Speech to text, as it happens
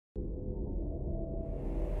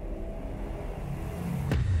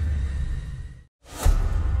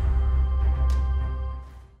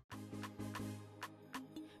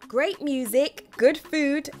Great music, good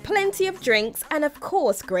food, plenty of drinks, and of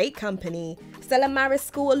course great company. Stella Maris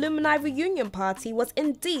School Alumni Reunion Party was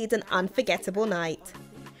indeed an unforgettable night.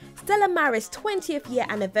 Stella Maris' 20th year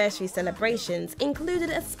anniversary celebrations included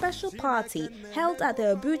a special party held at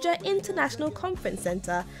the Abuja International Conference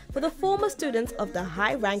Center for the former students of the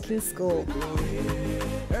high-ranking school.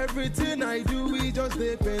 Everything I do, we just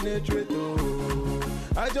penetrate.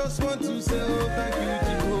 I just want to say thank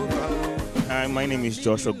you, Jehovah. Hi, my name is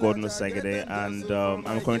Joshua Gordon Osagede, and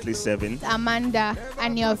I'm currently 7. Amanda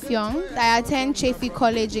Anyofyong. I attend Chaffee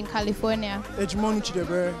College in California.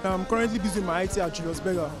 I'm currently busy with my IT at Julius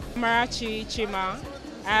Berger. Marachi Chima,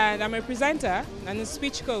 and I'm a presenter and a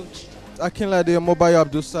speech coach. Akinlade Mobayo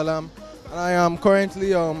Abdul Salam, and I am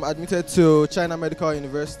currently admitted to China Medical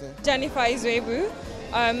University. Jennifer Izwebu.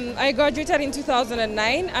 I graduated in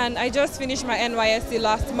 2009 and I just finished my NYSC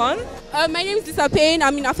last month. My name is Lisa Payne.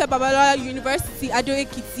 I'm in Afe Babalola University, Ado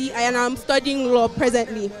Ekiti, and I'm studying law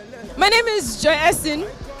presently. My name is Joy Essen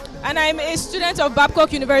and I'm a student of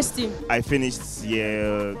Babcock University. I finished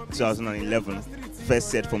year 2011, first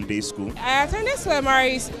set from day school. I attended Stella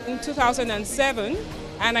Maris in 2007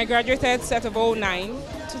 and I graduated set of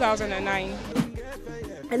 2009.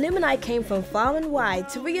 Alumni came from far and wide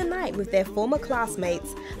to reunite with their former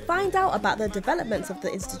classmates, find out about the developments of the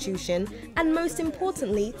institution, and most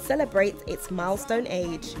importantly, celebrate its milestone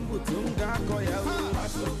age.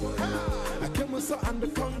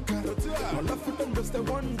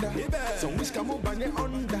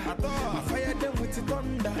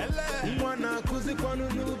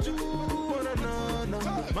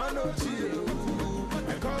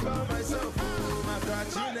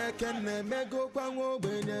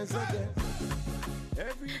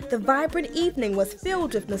 The vibrant evening was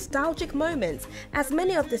filled with nostalgic moments as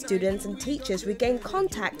many of the students and teachers regained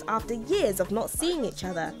contact after years of not seeing each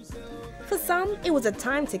other. For some, it was a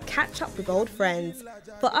time to catch up with old friends.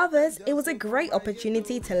 For others, it was a great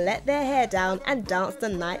opportunity to let their hair down and dance the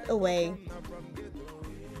night away.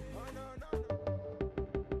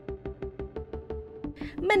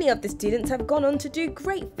 Many of the students have gone on to do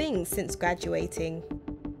great things since graduating.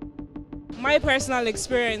 My personal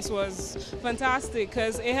experience was fantastic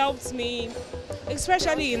because it helped me,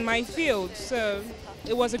 especially in my field, so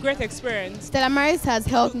it was a great experience. Stella Maris has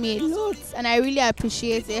helped me a lot and I really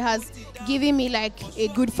appreciate it. It has given me like a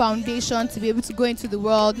good foundation to be able to go into the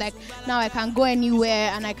world. Like now I can go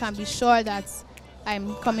anywhere and I can be sure that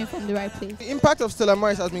I'm coming from the right place. The impact of Stella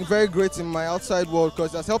Maris has been very great in my outside world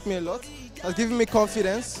because it has helped me a lot. It has given me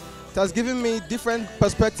confidence. It has given me different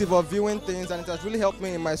perspective of viewing things, and it has really helped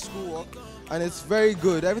me in my schoolwork. And it's very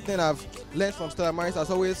good. Everything I've learned from Stella Maris has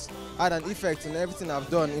always had an effect in everything I've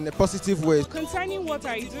done in a positive way. Concerning what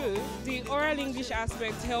I do, the oral English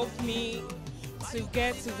aspect helped me to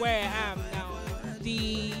get to where I am now.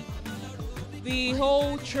 The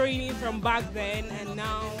whole training from back then and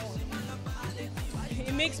now,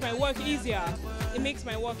 it makes my work easier. It makes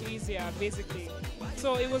my work easier, basically.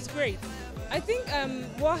 So it was great. I think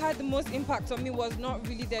what had the most impact on me was not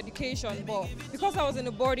really the education, but because I was in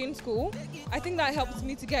a boarding school, I think that helped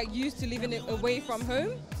me to get used to living away from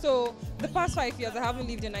home. So the past 5 years I haven't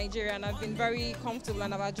lived in Nigeria and I've been very comfortable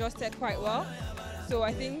and I've adjusted quite well. So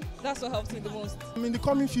I think that's what helps me the most. In the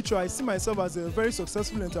coming future, I see myself as a very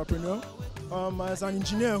successful entrepreneur, as an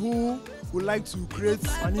engineer who would like to create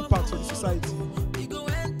an impact for the society.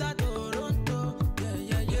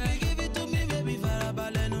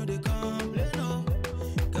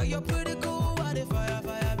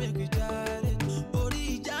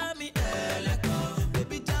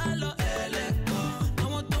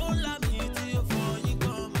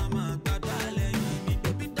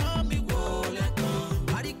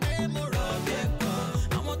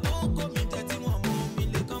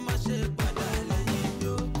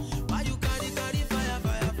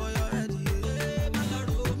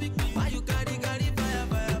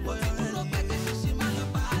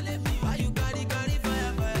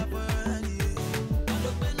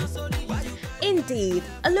 Indeed,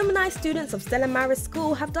 alumni students of Stella Maris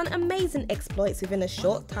School have done amazing exploits within a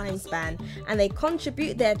short time span, and they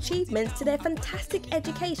contribute their achievements to their fantastic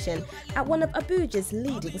education at one of Abuja's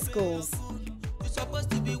leading schools.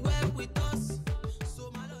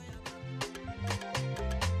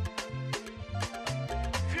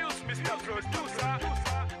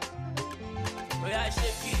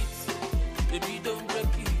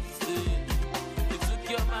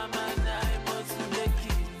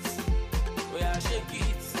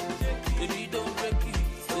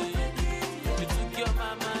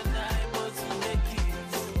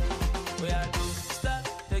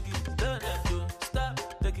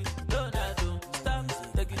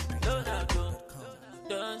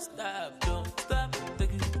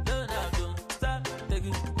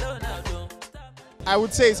 I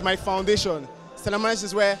would say it's my foundation. Stella Maris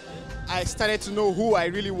is where I started to know who I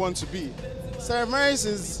really want to be. Stella Maris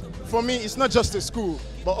is, for me, it's not just a school,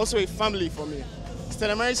 but also a family for me.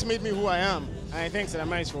 Stella Maris made me who I am, and I thank Stella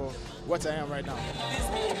Maris for what I am right now.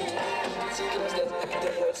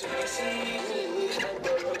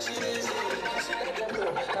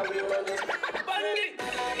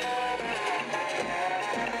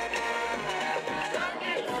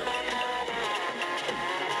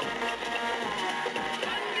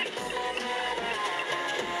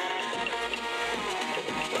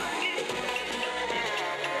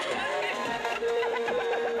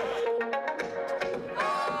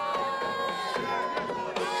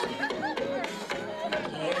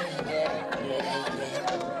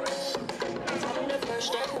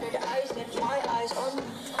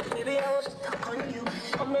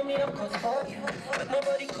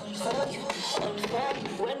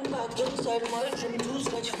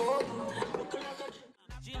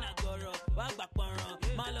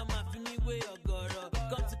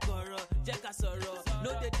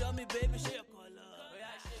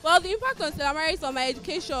 Well, the impact on Stella Maris on my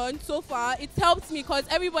education so far, it's helped me because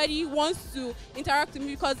everybody wants to interact with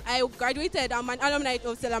me because I graduated. I'm an alumni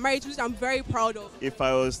of Stella Maris, which I'm very proud of. If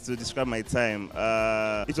I was to describe my time,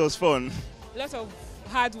 it was fun. Lots of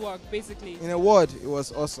hard work, basically. In a word, it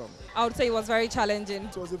was awesome. I would say it was very challenging.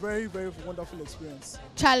 It was a very, very wonderful experience.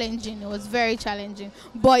 Challenging. It was very challenging,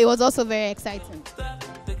 but it was also very exciting.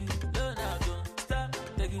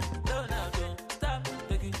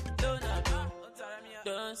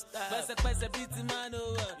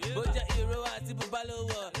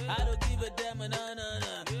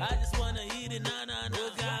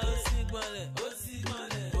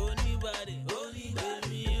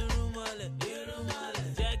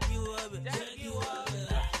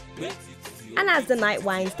 And as the night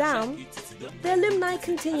winds down, the alumni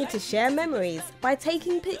continue to share memories by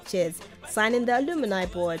taking pictures, signing the alumni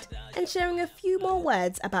board, and sharing a few more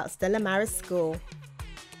words about Stella Maris School.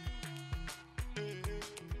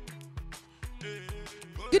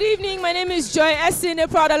 Good evening, my name is Joy Essin, a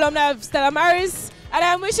proud alumni of Stella Maris, and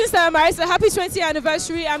I'm wishing Stella Maris a happy 20th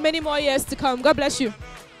anniversary and many more years to come. God bless you.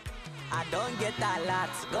 I don't get a lot,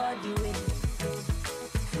 God do it.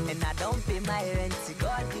 And I don't pay my rent,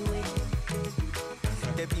 God do it.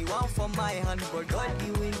 There be one for my hand, but God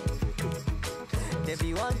do it. There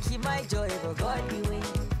be one keep my joy, but God do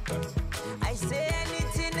it.